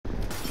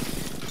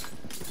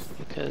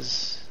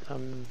because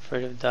I'm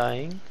afraid of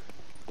dying.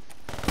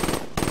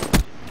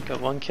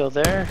 Got one kill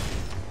there.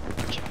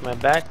 Check my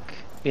back.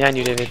 Behind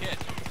you, David. Shit.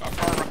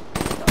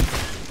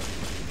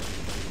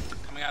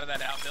 Coming out of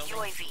that outbuilding.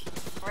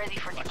 UAV, ready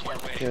for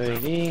deployment.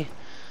 UAV.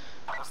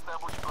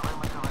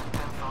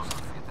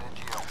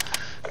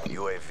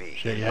 UAV.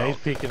 Shit, yeah, he's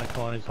peeking the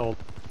corner. He's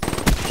holding.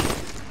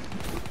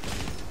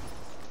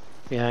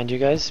 Behind you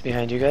guys.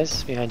 Behind you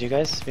guys. Behind you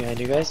guys. Behind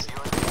you guys.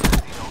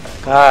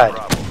 God.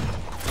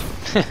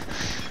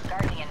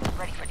 Guardian,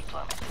 ready for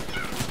deployment.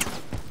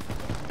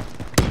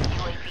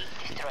 UAV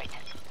destroyed.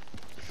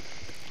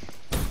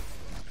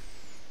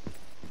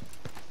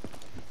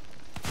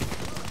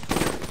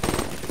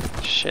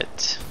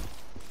 Shit.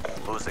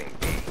 Losing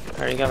B. I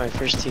already got my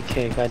first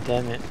TK. God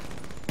damn it.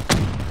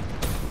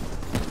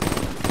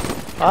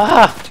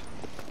 Ah!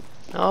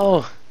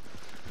 No.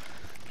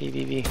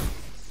 B.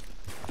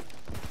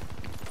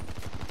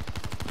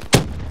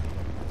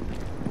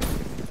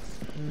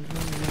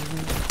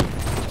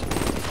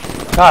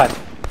 God,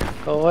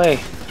 go away.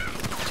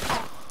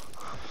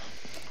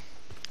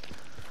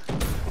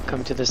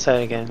 Come to the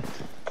side again.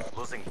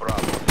 Losing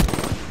Bravo.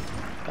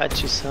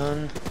 Got you,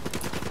 son.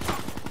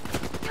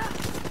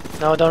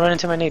 No, don't run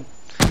into my nade.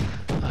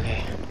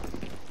 Okay.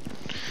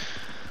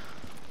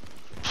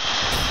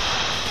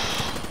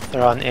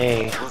 They're on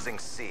A. Losing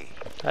C.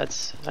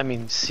 I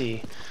mean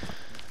C.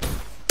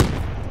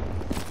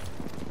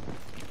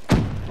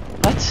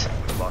 What?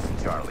 We lost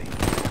Charlie.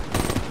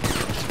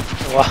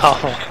 Wow.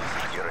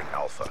 Securing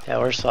Alpha. Yeah,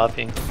 we're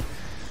swapping.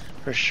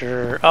 For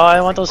sure. Oh,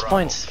 I want those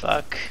points.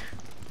 Fuck.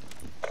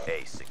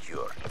 A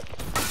secure.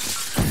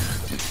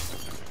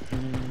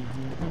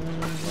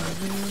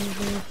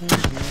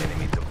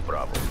 Enemy to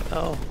Bravo.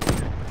 Oh.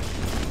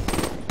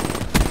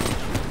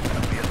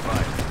 Be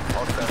advised.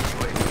 Hostile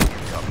UAV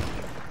incoming.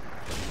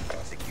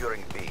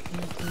 Securing B.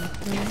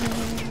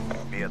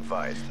 Be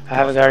advised. I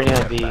have a Guardian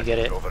at B. Get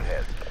it.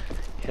 Overhead.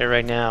 Get it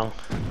right now.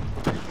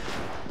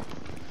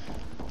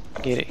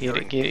 Get it.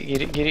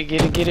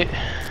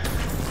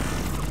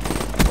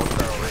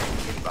 Hostile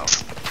range inbound.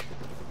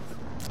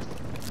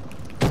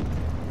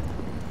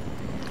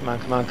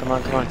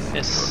 Come on.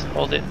 Yes,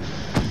 hold it.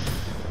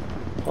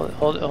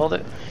 Hold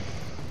it.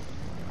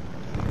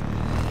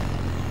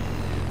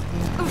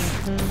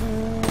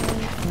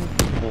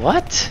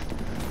 What?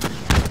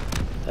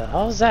 The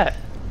hell is that?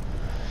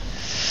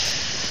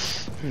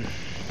 Who is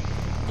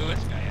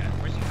this guy at?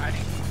 Where's he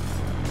hiding?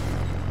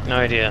 No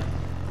idea.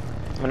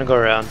 I'm gonna go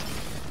around.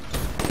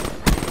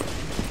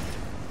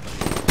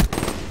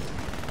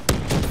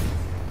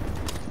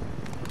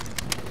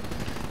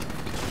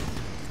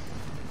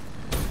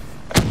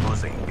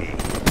 Losing B.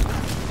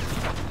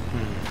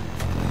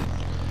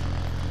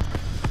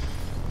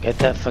 Get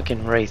that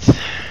fucking wraith.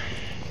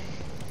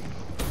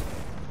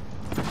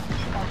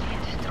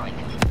 Guardian destroyed.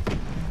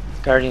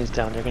 Guardian's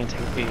down. They're gonna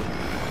take B.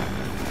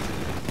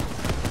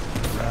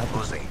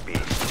 Losing B.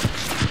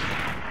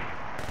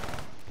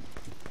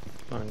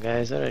 Come on,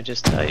 guys. What did I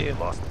just tell you?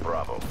 Lost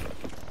Bravo.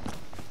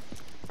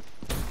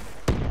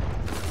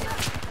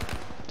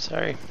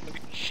 Sorry.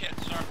 Shit,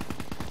 sorry.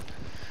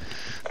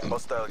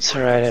 Hostile It's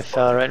alright. I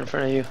fell right in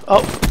front of you.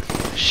 Oh,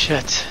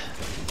 shit.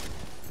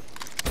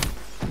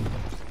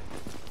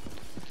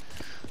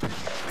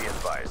 Be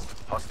advised.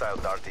 Hostile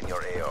dart in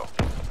your AO.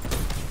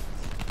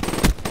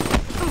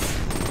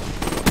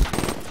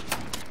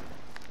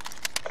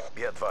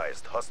 Be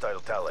advised. Hostile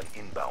Talon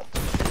inbound.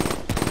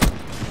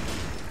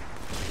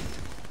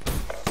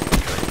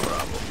 Securing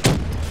Bravo.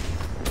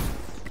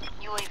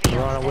 UAV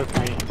You're on it with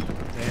standby.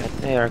 me.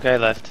 Hey, our guy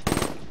left.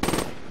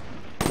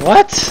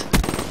 What?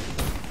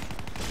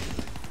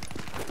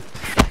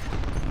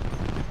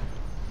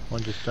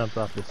 One just jumped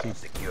off the seat.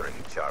 Securing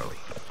Charlie.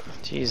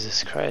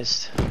 Jesus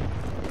Christ.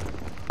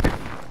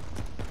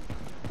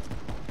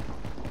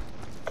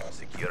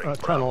 Securing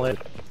Tunnel it.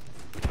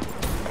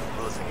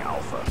 Losing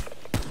Alpha.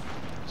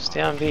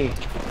 Stay on B.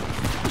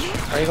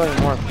 Why are you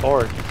going more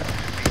forward?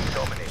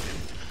 Dominated.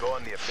 Go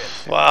on the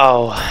offensive.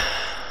 Wow.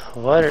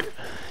 What are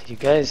you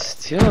guys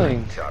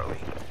doing?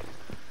 Charlie.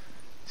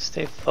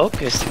 Stay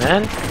focused,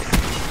 man.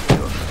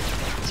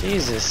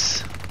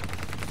 Jesus.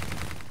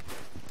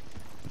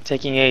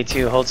 Taking A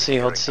too. Hold C.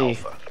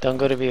 Don't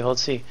go to B. Hold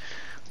C.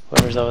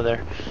 Whoever's over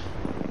there.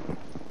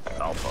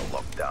 Alpha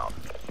locked down.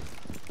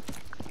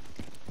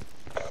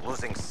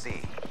 Losing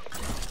C.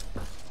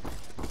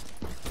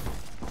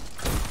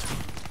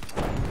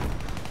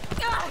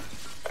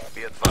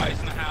 Be advised.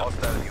 in the house.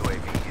 Hostile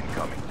UAV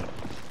incoming.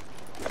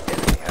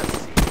 Enemy has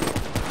C.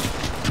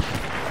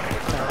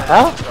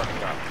 How?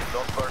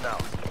 Don't burn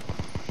out.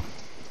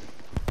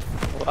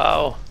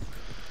 Wow.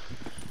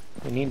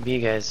 We need B,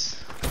 guys.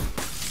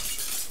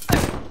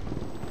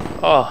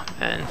 Oh,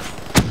 man.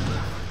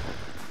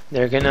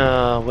 They're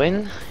gonna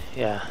win?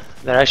 Yeah.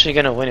 They're actually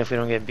gonna win if we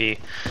don't get B.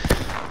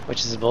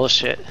 Which is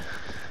bullshit.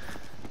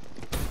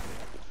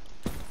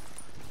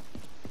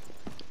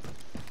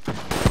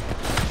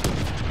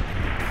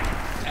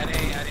 At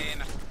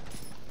A.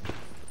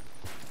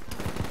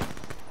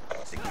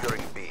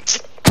 Securing B.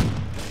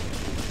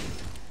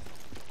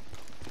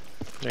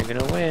 They're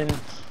gonna win.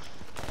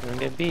 They're gonna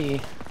get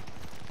B.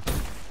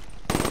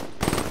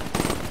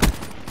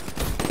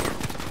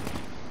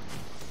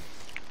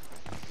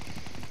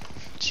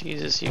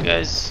 Jesus, you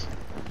guys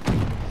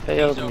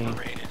failed He's me.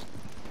 overrated.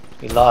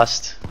 We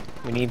lost.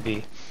 We need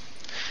B.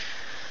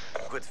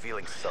 Quit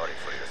feeling sorry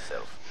for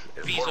yourself.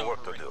 There's B's more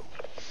work to overrated.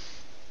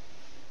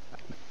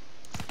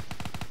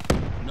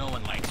 do. No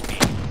one likes me.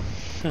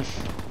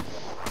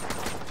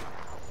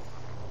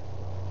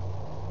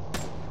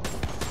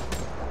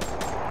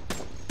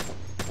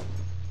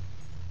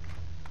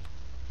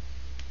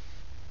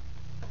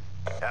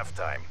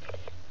 Halftime.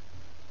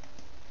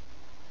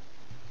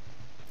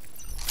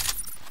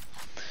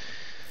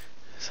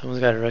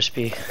 Someone's gotta rush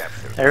B.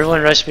 Capture.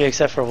 Everyone rush B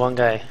except for one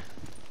guy.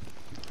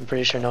 I'm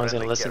pretty sure no one's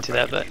gonna Friendly listen to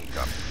care that, but package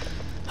incoming.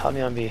 help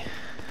me on B.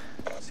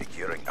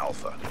 Securing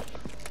Alpha.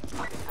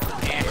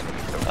 Yeah.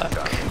 Fuck.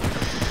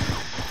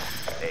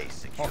 A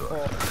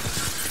secure.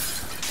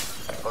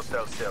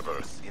 Hostile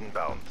servers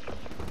inbound.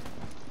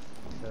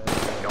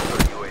 Counter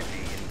UAV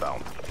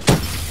inbound.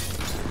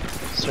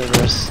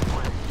 Cerberus.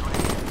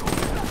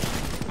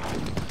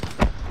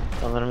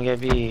 Don't let him get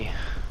B.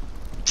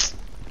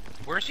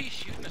 Where's he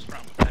shooting us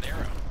from with that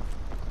arrow?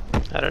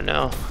 I don't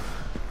know.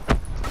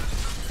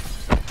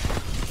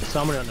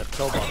 Somebody on the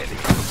pillbox.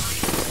 Execute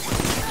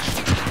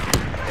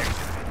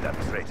that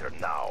traitor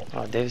now.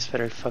 Oh, Davis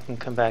better fucking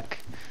come back.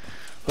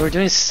 We were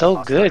doing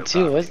so good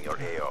too. Hostile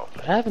targeting your AO.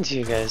 What happened to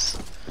you guys?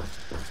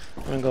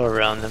 I'm gonna go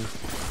around them.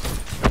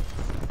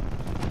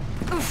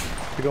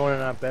 You're going in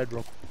that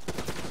bedroom.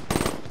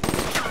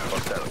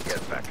 Hostile care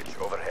package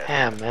overhead.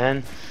 Damn,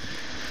 man.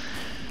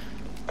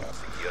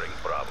 Securing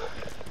Bravo.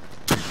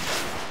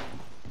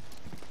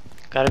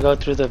 Gotta go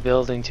through the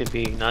building to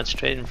B, not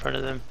straight in front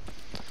of them.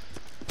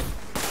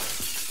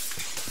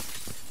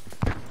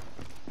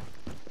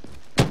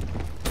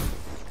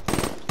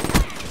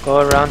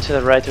 Go around to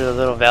the right through the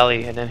little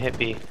valley and then hit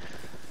B.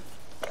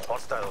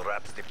 Hostile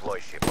RAPS deploy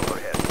ship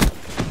overhead.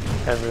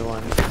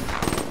 Everyone.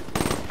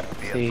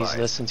 Be Please advised,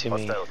 listen to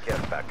me. Hostile care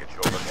package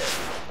overhead.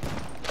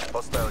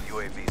 Hostile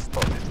UAV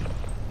spotted.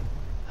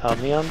 Help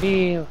me on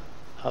B.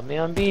 Help me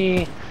on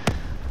B.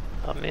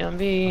 Help me on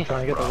B.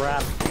 Trying to get the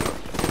wrap.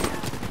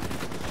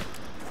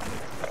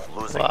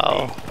 Losing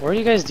Wow. B. What are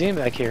you guys doing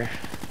back here?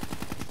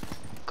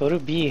 Go to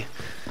B.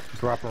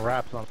 Dropping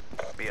wraps on.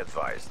 Be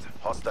advised.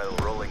 Hostile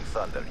rolling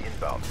thunder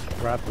inbound.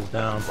 Wrap is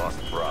down. Lost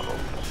Bravo.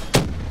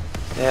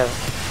 They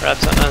have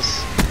wraps on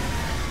us.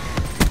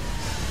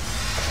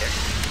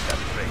 Execute that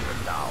traitor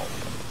now.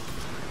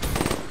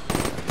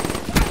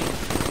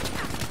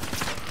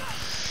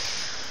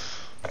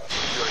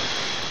 Securing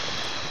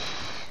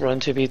B. Run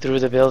to B through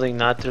the building,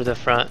 not through the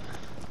front.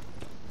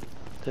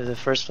 Through the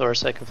first floor,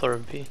 second floor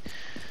of B.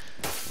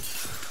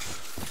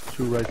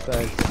 2 right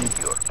sides.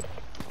 Secure.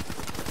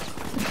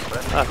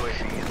 Friendly Fuck.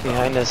 UAV inbound.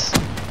 Behind us.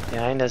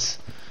 Behind us.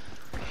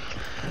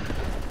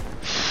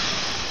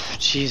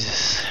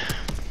 Jesus.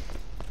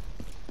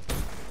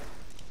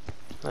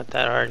 Not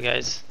that hard,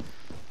 guys.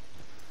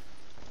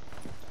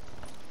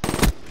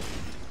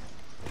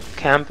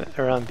 Camp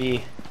around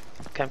B.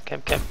 Camp,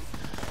 camp, camp.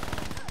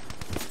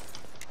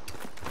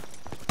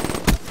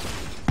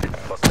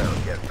 Hostile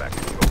care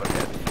package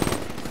overhead.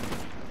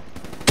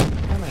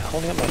 Why am I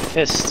holding up my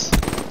fists?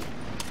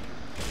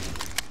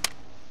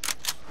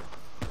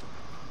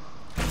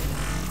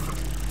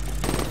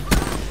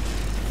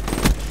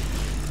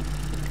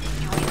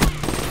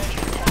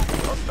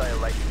 Hostile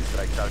lightning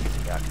strike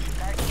targeting active.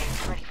 Guardian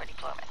is ready for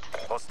deployment.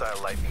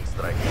 Hostile lightning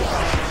strike.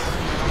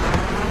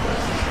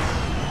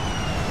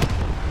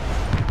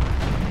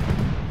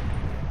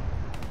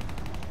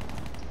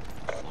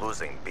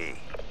 Losing B.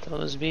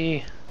 Those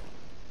B.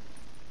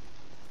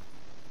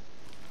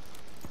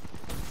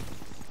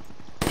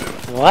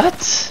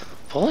 What?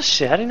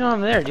 Bullshit. How do you know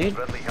I'm there, dude?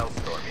 Friendly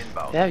Hellstorm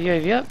inbound. Yeah,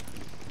 UAV up.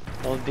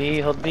 Hold B,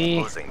 hold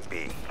B. Losing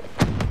B.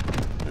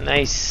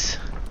 Nice.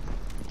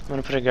 I'm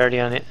gonna put a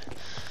guardian on it.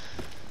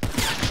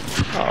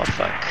 Oh,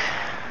 fuck.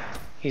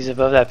 He's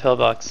above that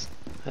pillbox.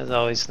 As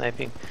always,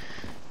 sniping.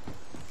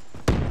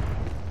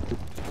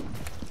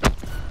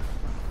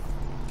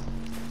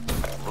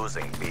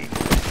 Losing B.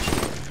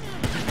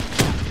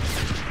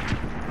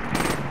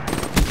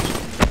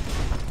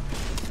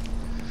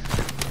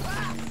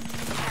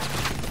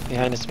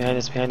 Behind us, behind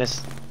us, behind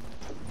us.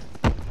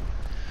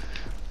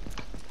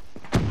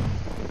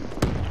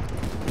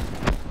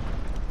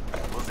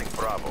 Losing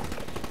Bravo.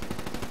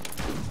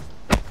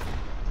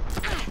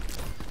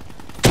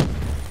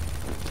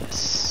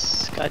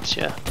 Yes,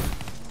 gotcha.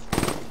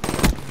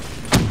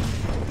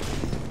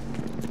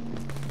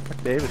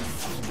 David.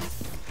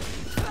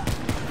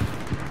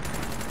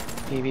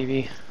 B, B,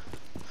 B.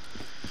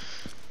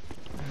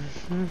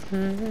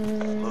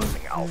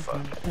 Losing Alpha.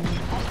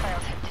 Hostiles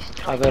have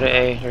destroyed. I'll go to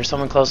A. There's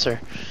someone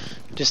closer.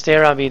 Just stay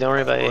around B, don't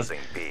worry about A. Losing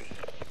B.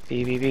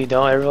 B, B, B.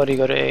 Don't everybody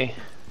go to A.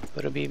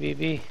 Go to B, B,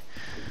 B.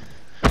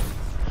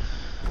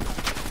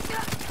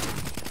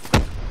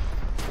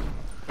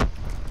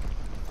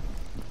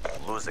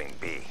 Losing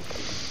B.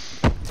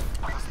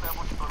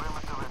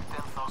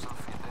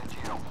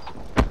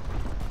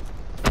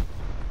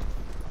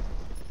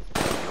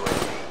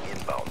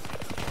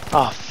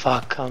 Oh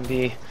fuck, on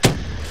B.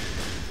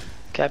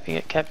 Capping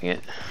it, capping it.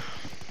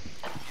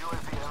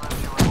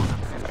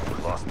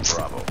 Lost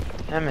Bravo.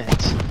 Damn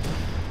it.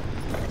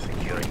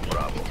 Securing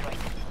Bravo.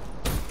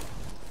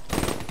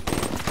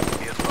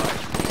 Be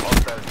advised.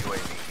 Hostile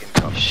UAV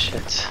incoming.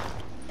 Shit.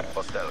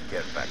 Hostile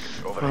care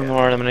package One overhead.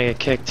 more and I'm gonna get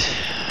kicked.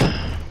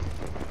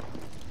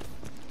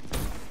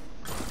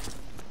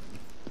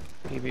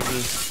 BBB.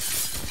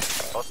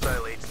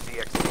 Hostile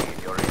HCXD in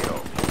your AO.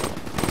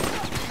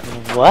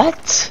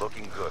 What?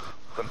 Looking good.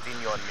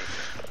 Continue on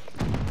mission.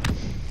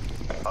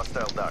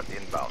 Hostile dart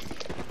inbound.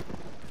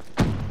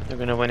 They're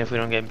gonna win if we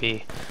don't get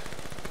B.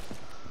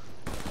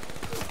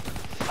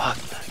 Fuck,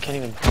 I can't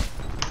even. I'm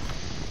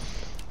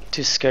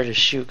too scared to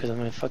shoot because I'm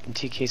gonna fucking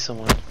TK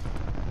someone.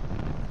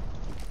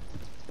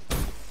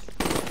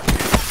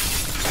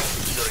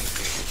 Securing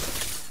B.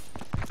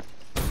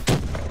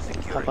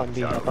 Securing Hop on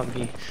B, hop on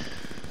B.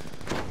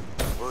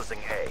 Losing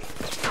A.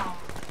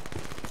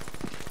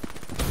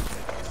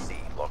 C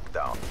locked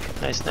down.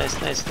 Nice, nice,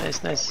 nice,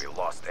 nice, nice. We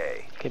lost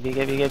A. Get B,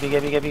 get B, get B,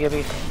 get B, get B, get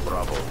B.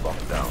 Bravo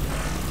locked down.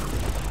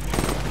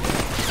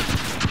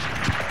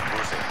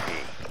 Losing B.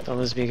 Don't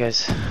lose B,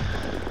 guys.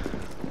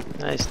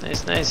 Nice,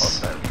 nice, nice.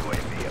 Hostile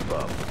UAV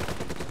above.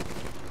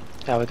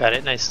 Yeah, we got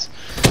it, nice.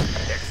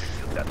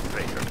 Execute that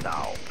traitor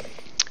now.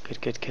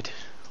 Good, good, good.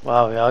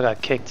 Wow, we all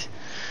got kicked.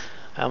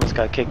 I almost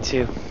got kicked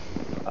too.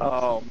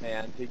 Oh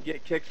man, to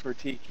get kicked for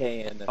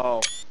TK and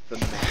oh, the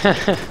man.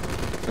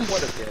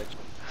 What a bitch.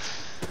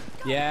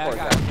 Yeah, Poor I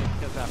got guy. kicked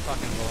because that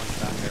fucking Golden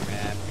Thunder,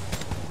 man.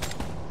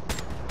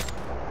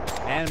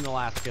 And the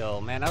last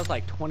kill, man, that was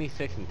like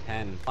 26 and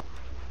 10.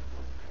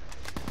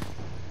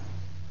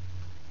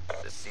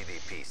 The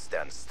CDP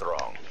stands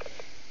strong.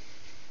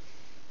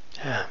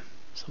 Damn,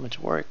 so much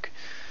work.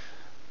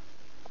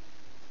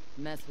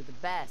 Mess with the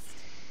best,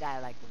 die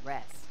like the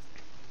rest.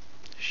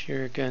 Show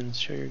your guns,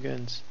 show your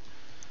guns.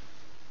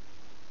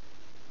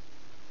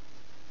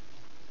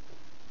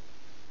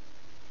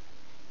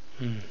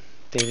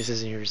 Davis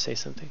isn't here to say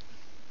something.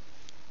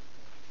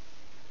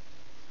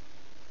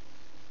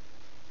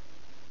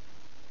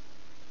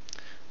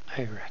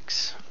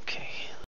 Irex, okay.